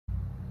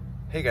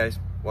Hey guys,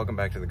 welcome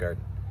back to the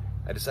garden.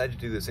 I decided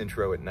to do this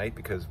intro at night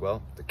because,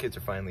 well, the kids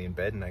are finally in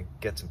bed and I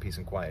get some peace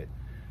and quiet.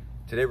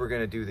 Today we're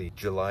going to do the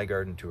July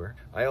garden tour.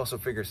 I also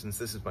figure since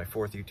this is my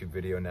 4th YouTube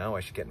video now, I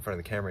should get in front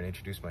of the camera and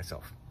introduce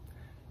myself.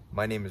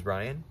 My name is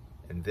Ryan,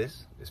 and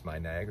this is my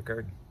Niagara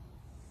garden.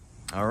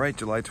 All right,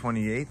 July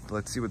 28th,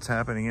 let's see what's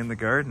happening in the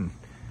garden.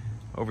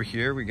 Over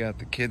here we got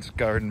the kids'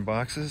 garden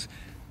boxes.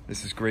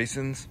 This is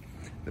Grayson's.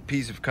 The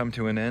peas have come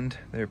to an end.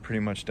 They're pretty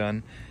much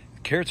done.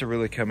 The carrots are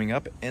really coming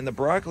up, and the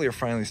broccoli are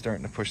finally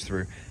starting to push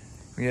through.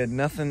 We had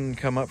nothing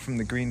come up from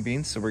the green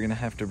beans, so we're gonna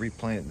have to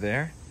replant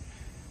there.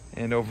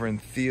 And over in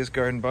Thea's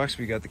garden box,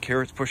 we got the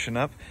carrots pushing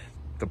up.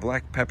 The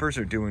black peppers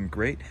are doing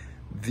great.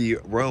 The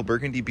royal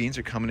burgundy beans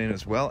are coming in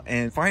as well.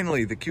 And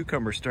finally, the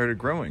cucumbers started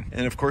growing.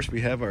 And of course,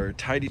 we have our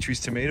Tidy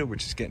Trees tomato,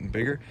 which is getting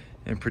bigger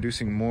and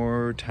producing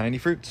more tiny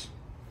fruits.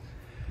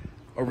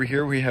 Over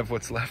here, we have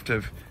what's left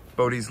of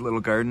Bodie's little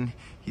garden.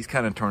 He's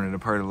kind of torn it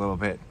apart a little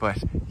bit, but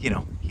you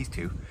know, he's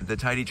two. The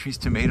Tidy Trees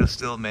tomato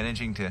still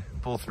managing to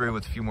pull through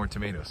with a few more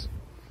tomatoes.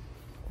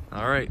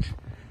 All right,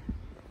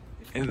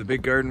 into the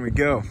big garden we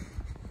go.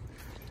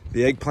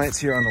 The eggplants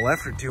here on the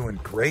left are doing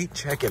great.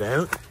 Check it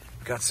out.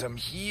 We've got some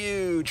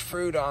huge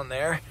fruit on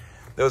there.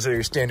 Those are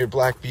your standard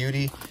Black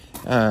Beauty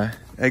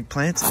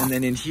eggplants. And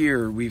then in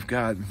here, we've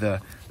got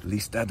the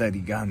Listada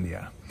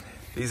Rigandia.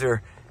 These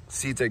are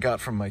seeds I got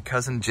from my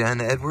cousin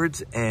Jen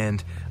Edwards,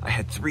 and I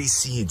had 3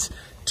 seeds.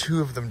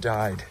 2 of them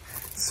died.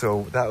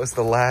 So that was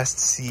the last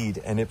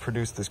seed, and it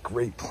produced this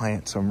great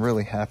plant. So I'm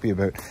really happy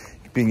about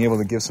being able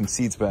to give some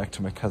seeds back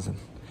to my cousin.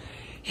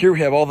 Here we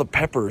have all the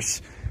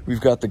peppers.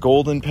 We've got the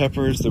golden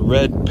peppers, the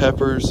red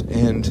peppers,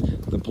 and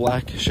the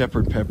black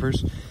shepherd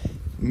peppers.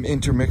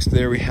 Intermixed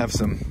there, we have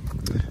some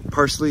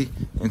parsley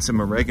and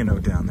some oregano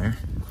down there.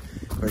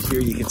 Right here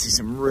you can see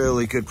some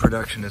really good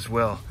production as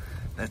well.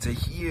 That's a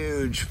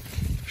huge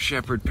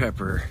shepherd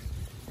pepper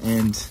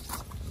and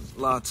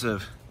lots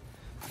of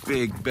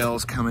big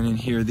bells coming in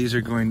here. These are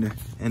going to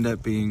end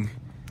up being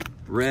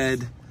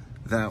red.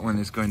 That one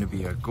is going to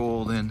be a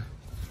golden.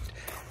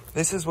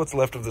 This is what's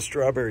left of the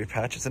strawberry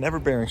patch. It's an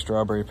ever-bearing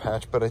strawberry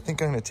patch, but I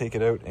think I'm going to take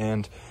it out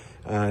and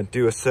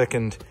do a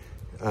second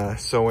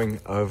sowing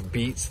of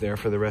beets there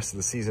for the rest of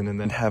the season,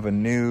 and then have a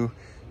new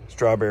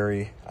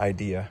strawberry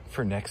idea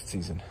for next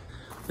season.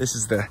 This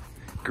is the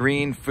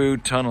green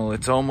food tunnel.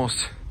 It's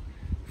almost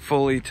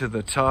fully to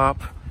the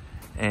top,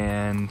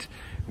 and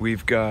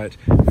we've got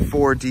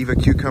 4 diva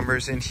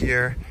cucumbers in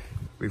here.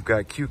 We've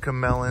got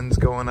cucamelons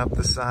going up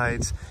the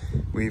sides.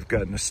 We've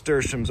got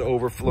nasturtiums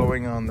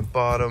overflowing on the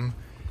bottom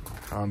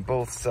on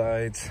both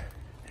sides,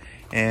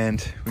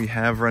 and we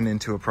have run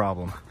into a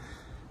problem.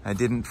 I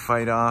didn't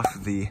fight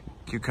off the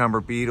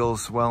cucumber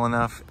beetles well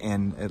enough,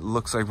 and it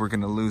looks like we're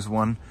going to lose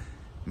 1,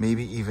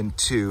 maybe even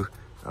 2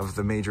 of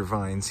the major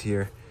vines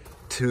here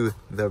to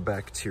the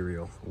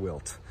bacterial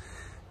wilt.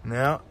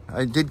 Now,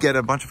 I did get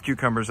a bunch of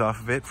cucumbers off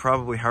of it,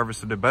 probably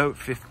harvested about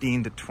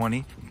 15 to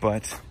 20,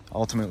 but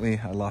ultimately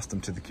I lost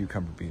them to the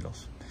cucumber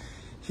beetles.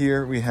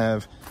 Here we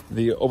have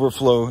the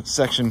overflow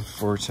section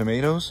for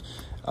tomatoes.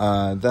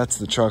 That's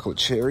the chocolate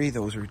cherry.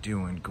 Those are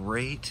doing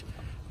great.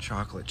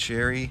 Chocolate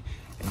cherry.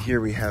 And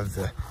here we have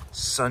the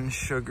sun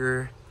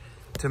sugar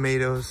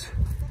tomatoes.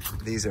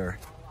 These are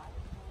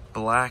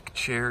black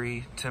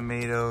cherry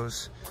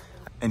tomatoes.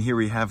 And here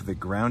we have the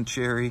ground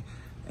cherry,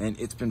 and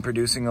it's been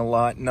producing a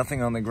lot.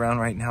 Nothing on the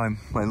ground right now.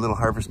 My little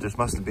harvesters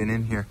must have been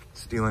in here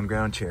stealing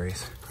ground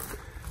cherries.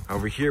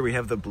 Over here we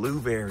have the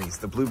blueberries.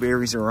 The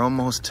blueberries are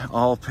almost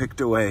all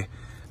picked away,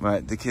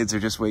 but the kids are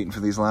just waiting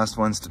for these last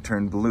ones to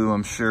turn blue,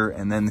 I'm sure,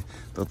 and then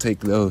they'll take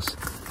those.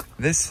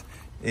 This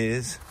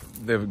is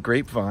the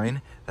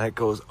grapevine that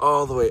goes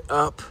all the way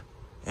up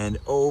and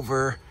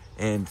over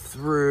and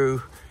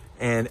through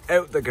and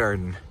out the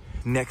garden.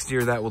 Next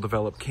year that will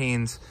develop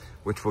canes,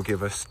 which will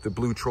give us the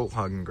blue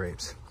Trollhagen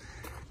grapes.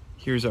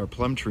 Here's our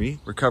plum tree,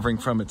 recovering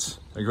from its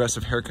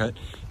aggressive haircut.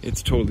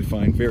 It's totally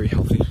fine, very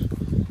healthy.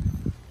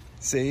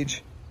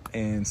 Sage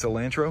and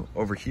cilantro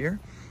over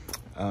here.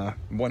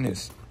 One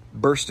is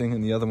bursting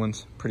and the other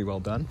one's pretty well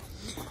done.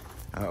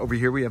 Over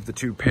here we have the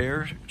 2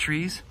 pear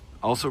trees,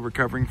 also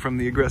recovering from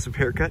the aggressive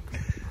haircut.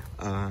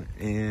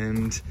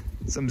 And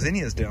some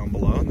zinnias down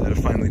below that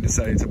have finally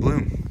decided to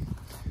bloom.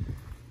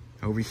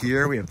 Over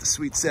here we have the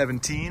Sweet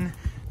 17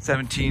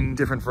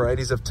 different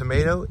varieties of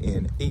tomato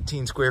in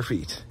 18 square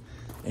feet.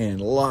 And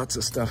lots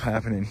of stuff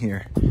happening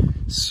here.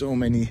 So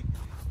many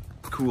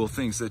cool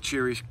things. The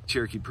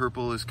Cherokee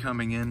Purple is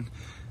coming in.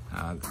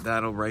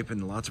 That'll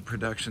ripen, lots of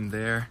production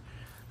there.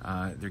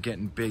 They're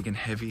getting big and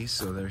heavy,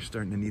 so they're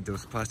starting to need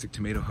those plastic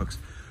tomato hooks.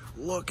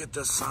 Look at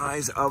the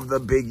size of the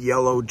big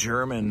yellow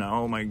German.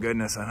 Oh my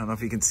goodness, I don't know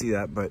if you can see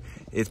that, but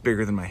it's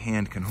bigger than my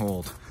hand can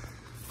hold.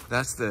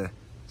 That's the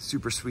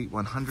Super Sweet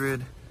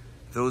 100.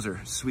 Those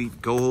are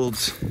sweet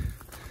golds.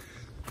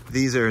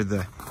 These are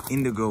the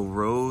Indigo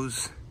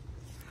Rose.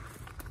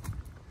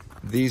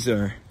 These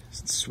are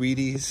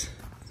sweeties.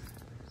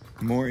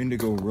 More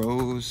Indigo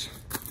Rose.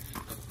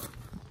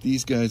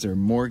 These guys are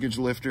mortgage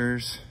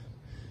lifters.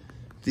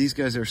 These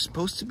guys are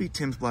supposed to be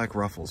Tim's Black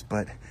Ruffles,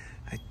 but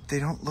they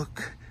don't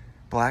look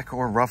black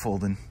or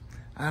ruffled, and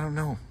I don't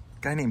know.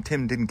 A guy named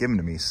Tim didn't give them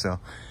to me, so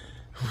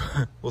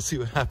we'll see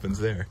what happens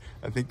there.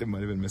 I think they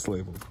might have been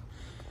mislabeled.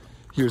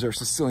 Here's our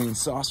Sicilian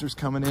saucers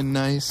coming in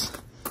nice.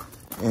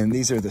 And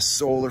these are the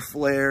solar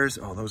flares.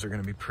 Oh, those are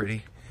gonna be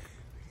pretty.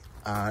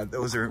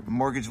 Those are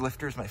mortgage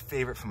lifters, my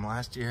favorite from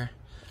last year.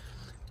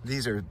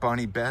 These are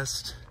Bonnie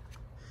Best.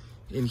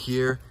 In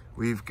here,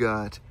 we've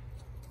got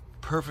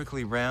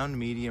perfectly round,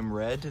 medium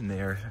red, and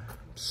they're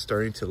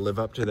starting to live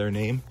up to their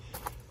name.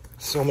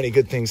 So many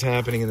good things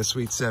happening in the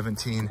Sweet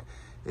 17.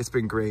 It's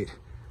been great.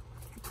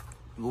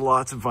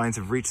 Lots of vines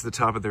have reached the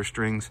top of their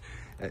strings.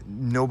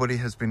 Nobody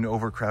has been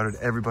overcrowded.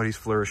 Everybody's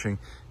flourishing.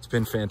 It's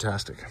been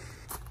fantastic.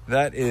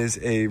 That is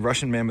a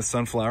Russian mammoth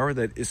sunflower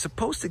that is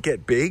supposed to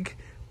get big,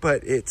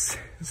 but it's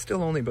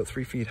still only about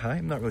 3 feet high.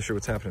 I'm not really sure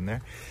what's happening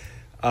there.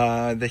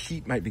 The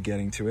heat might be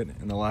getting to it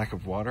and the lack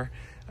of water.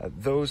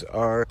 Those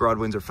are broad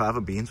Windsor fava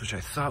beans, which I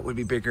thought would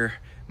be bigger.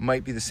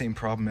 Might be the same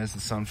problem as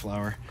the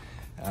sunflower.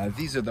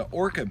 These are the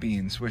orca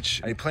beans,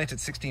 which I planted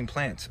 16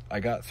 plants. I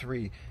got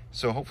 3.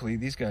 So hopefully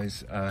these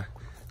guys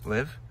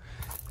live.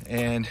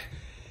 And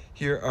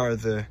here are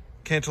the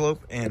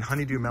cantaloupe and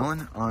honeydew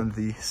melon on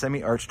the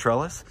semi-arch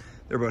trellis.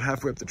 They're about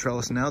halfway up the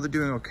trellis now. They're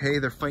doing okay.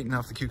 They're fighting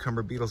off the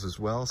cucumber beetles as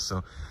well.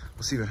 So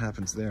we'll see what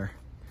happens there.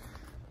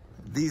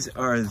 These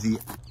are the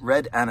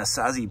red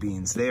anasazi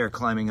beans. They are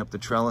climbing up the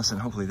trellis,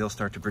 and hopefully they'll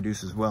start to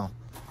produce as well.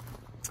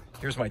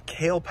 Here's my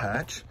kale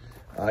patch.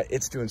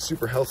 It's doing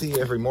super healthy.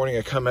 Every morning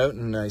I come out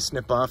and I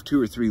snip off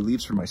 2 or 3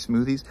 leaves for my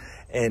smoothies,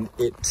 and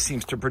it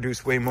seems to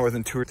produce way more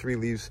than 2 or 3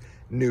 leaves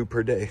new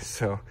per day.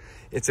 So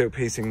it's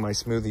outpacing my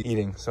smoothie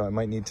eating, so I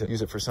might need to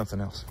use it for something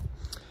else.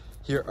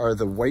 Here are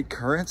the white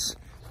currants.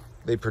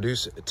 They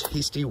produce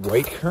tasty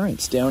white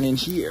currants down in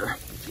here.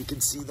 If you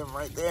can see them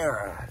right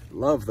there. I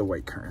love the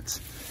white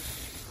currants.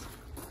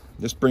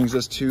 This brings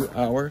us to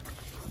our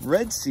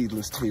red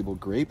seedless table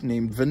grape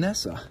named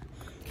Vanessa.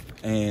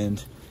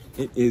 And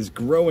it is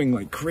growing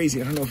like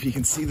crazy. I don't know if you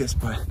can see this,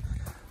 but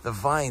the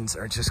vines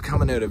are just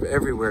coming out of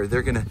everywhere.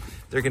 They're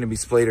gonna be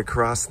splayed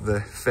across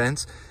the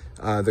fence.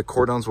 The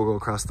cordons will go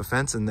across the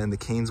fence, and then the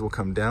canes will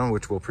come down,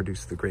 which will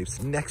produce the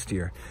grapes next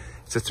year.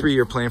 It's a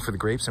 3-year plan for the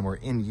grapes, and we're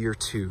in year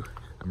 2.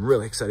 I'm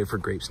really excited for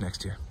grapes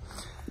next year.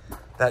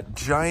 That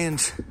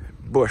giant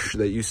bush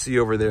that you see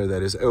over there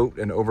that is out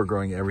and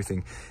overgrowing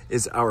everything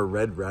is our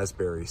red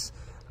raspberries.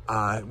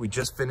 We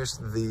just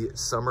finished the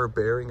summer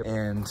bearing,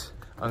 and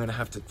I'm gonna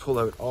have to pull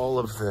out all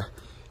of the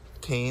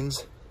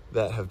canes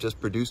that have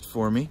just produced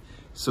for me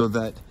so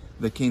that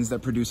the canes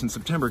that produce in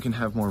September can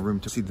have more room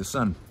to see the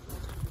sun.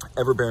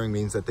 Everbearing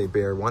means that they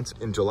bear once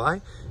in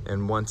July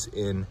and once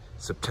in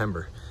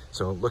September.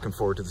 So looking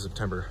forward to the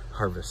September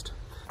harvest.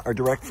 Our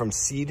direct from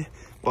seed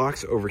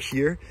box over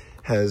here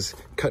has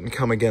cut and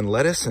come again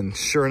lettuce, and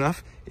sure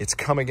enough, it's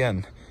come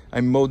again.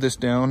 I mowed this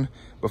down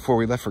before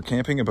we left for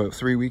camping about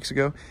 3 weeks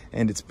ago,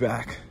 and it's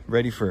back,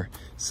 ready for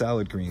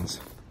salad greens.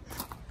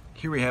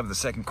 Here we have the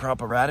second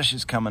crop of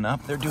radishes coming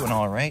up. They're doing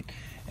all right.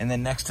 And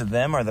then next to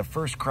them are the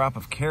first crop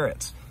of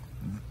carrots.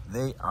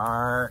 They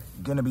are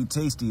gonna be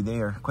tasty. They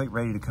are quite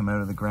ready to come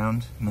out of the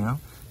ground now.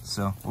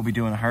 So we'll be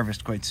doing a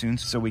harvest quite soon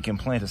so we can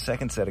plant a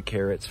second set of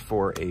carrots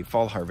for a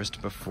fall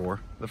harvest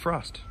before the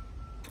frost.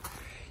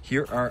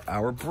 Here are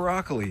our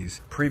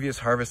broccolis. Previous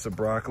harvests of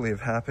broccoli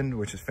have happened,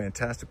 which is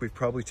fantastic. We've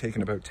probably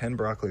taken about 10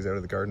 broccolis out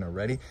of the garden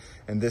already,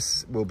 and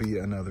this will be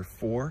another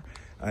 4,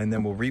 and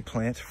then we'll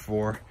replant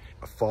for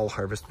a fall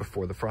harvest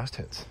before the frost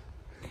hits.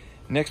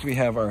 Next we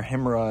have our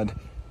Himrod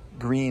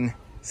green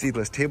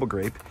seedless table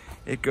grape.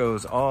 It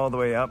goes all the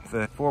way up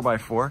the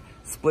 4x4,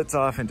 splits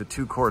off into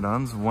 2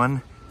 cordons,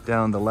 one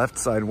down the left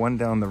side, one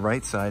down the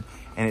right side,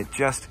 and it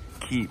just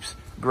keeps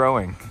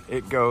growing.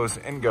 It goes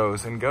and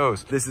goes and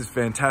goes. This is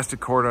fantastic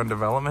cordon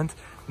development.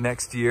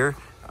 Next year,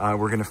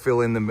 we're gonna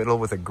fill in the middle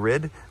with a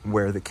grid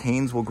where the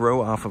canes will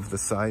grow off of the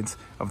sides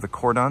of the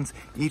cordons.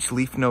 Each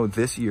leaf node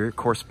this year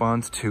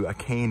corresponds to a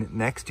cane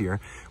next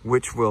year,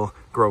 which will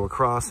grow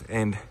across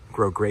and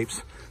grow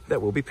grapes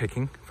that we'll be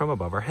picking from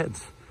above our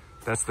heads.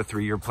 That's the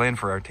 3-year plan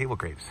for our table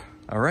grapes.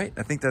 All right,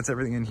 I think that's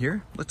everything in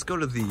here. Let's go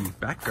to the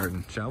back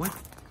garden, shall we?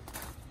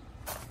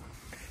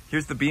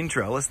 Here's the bean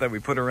trellis that we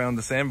put around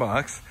the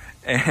sandbox,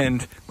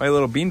 and my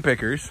little bean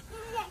pickers,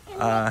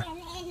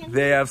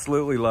 they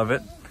absolutely love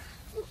it.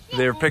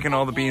 They're picking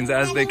all the beans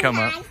as they come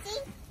up.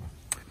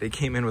 They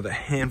came in with a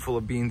handful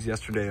of beans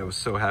yesterday. I was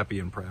so happy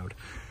and proud.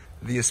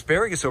 The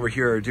asparagus over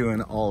here are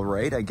doing all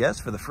right, I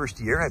guess, for the first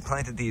year. I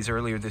planted these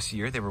earlier this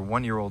year. They were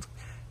 1-year-old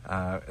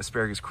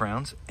asparagus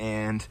crowns,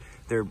 and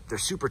they're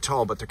super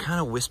tall, but they're kind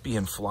of wispy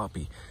and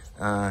floppy.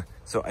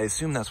 So I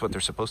assume that's what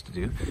they're supposed to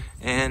do.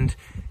 And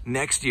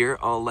next year,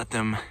 I'll let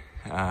them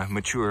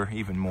mature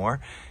even more.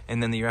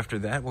 And then the year after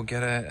that, we'll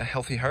get a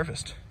healthy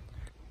harvest.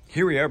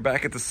 Here we are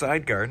back at the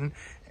side garden,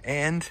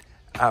 and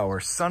our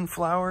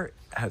sunflower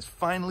has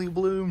finally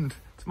bloomed.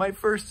 It's my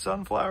first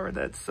sunflower.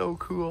 That's so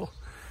cool.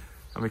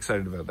 I'm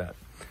excited about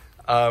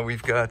that.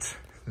 We've got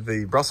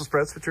the Brussels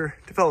sprouts, which are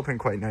developing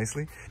quite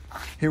nicely.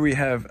 Here we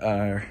have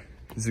our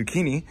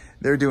zucchini.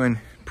 They're doing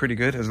pretty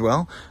good as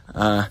well.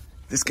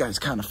 This guy's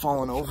kind of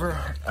fallen over.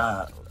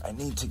 I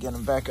need to get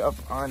him back up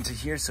onto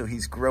here so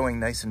he's growing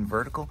nice and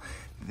vertical.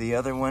 The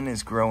other one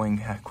is growing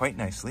quite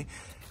nicely.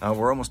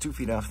 We're almost 2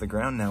 feet off the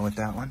ground now with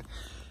that one.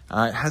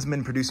 It hasn't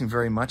been producing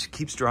very much. It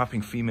keeps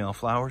dropping female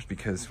flowers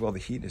because, well, the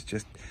heat is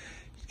just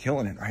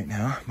killing it right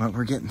now, but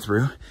we're getting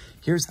through.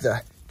 Here's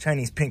the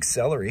Chinese pink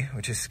celery,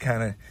 which is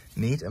kind of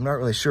neat. I'm not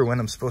really sure when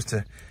I'm supposed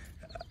to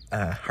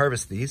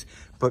harvest these,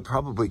 but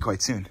probably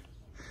quite soon.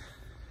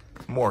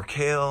 More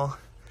kale.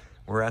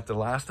 We're at the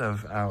last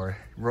of our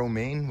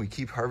romaine. We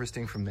keep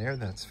harvesting from there.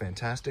 That's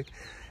fantastic.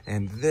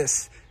 And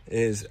this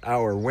is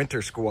our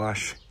winter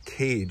squash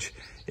cage.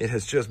 It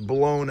has just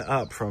blown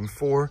up from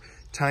 4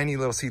 tiny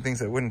little seedlings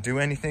that wouldn't do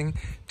anything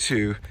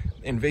to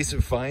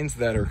invasive vines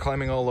that are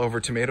climbing all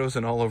over tomatoes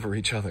and all over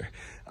each other.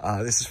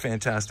 This is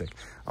fantastic.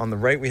 On the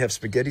right, we have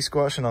spaghetti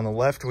squash, and on the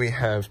left, we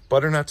have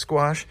butternut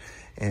squash.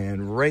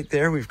 And right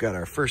there, we've got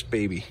our first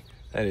baby.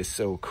 That is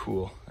so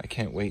cool. I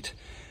can't wait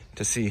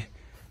to see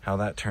how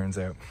that turns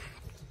out.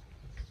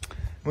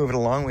 Moving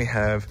along, we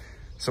have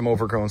some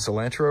overgrown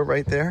cilantro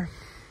right there.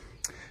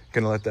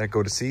 Gonna let that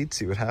go to seed,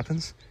 see what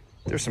happens.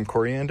 There's some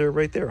coriander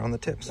right there on the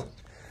tips.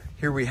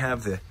 Here we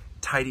have the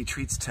Tidy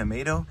Treats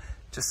tomato,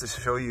 just to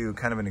show you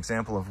kind of an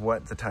example of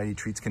what the Tidy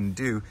Treats can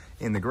do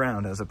in the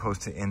ground as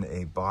opposed to in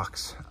a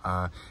box.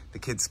 The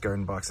kids'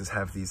 garden boxes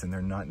have these and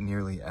they're not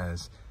nearly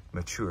as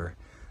mature.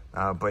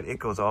 But it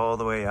goes all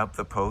the way up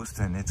the post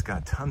and it's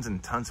got tons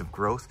and tons of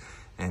growth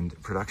and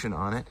production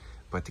on it,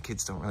 but the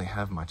kids don't really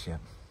have much yet.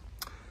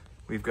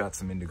 We've got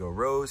some indigo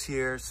rose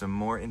here, some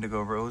more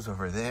indigo rose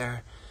over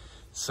there,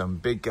 some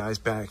big guys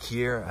back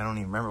here. I don't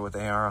even remember what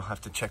they are. I'll have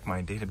to check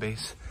my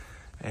database.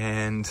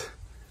 And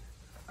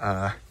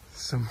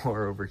some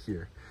more over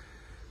here.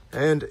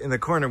 And in the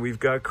corner,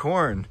 we've got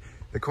corn.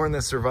 The corn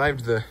that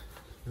survived the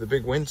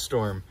big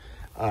windstorm.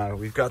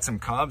 We've got some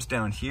cobs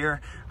down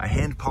here. I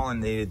hand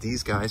pollinated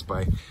these guys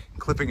by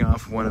clipping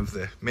off one of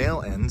the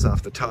male ends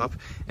off the top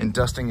and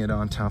dusting it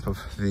on top of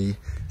the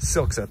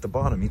silks at the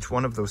bottom. Each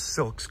one of those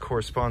silks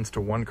corresponds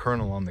to 1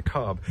 kernel on the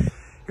cob.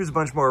 Here's a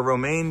bunch more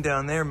romaine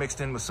down there mixed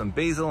in with some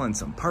basil and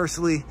some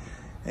parsley.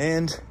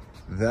 And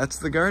that's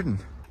the garden.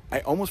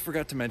 I almost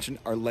forgot to mention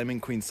our Lemon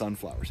Queen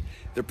sunflowers.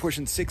 They're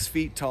pushing 6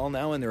 feet tall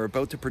now and they're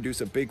about to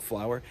produce a big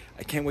flower.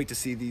 I can't wait to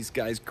see these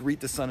guys greet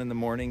the sun in the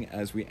morning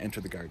as we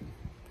enter the garden.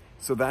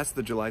 So that's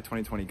the July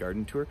 2020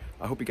 garden tour.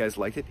 I hope you guys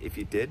liked it. If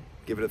you did,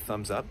 give it a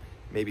thumbs up.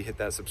 Maybe hit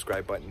that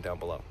subscribe button down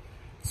below.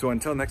 So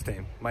until next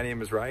time, my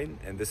name is Ryan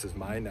and this is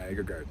My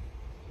Niagara Garden.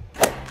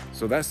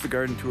 So that's the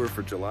garden tour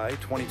for July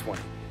 2020.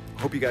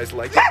 I hope you guys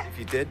liked it. If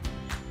you did,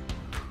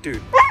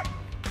 dude,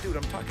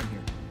 I'm talking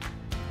here.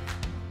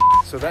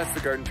 So that's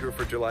the garden tour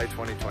for July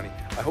 2020.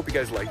 I hope you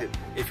guys liked it.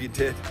 If you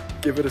did,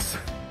 give it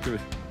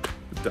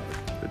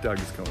the dog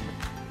is killing me.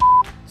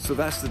 So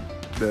that's the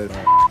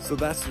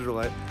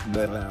July.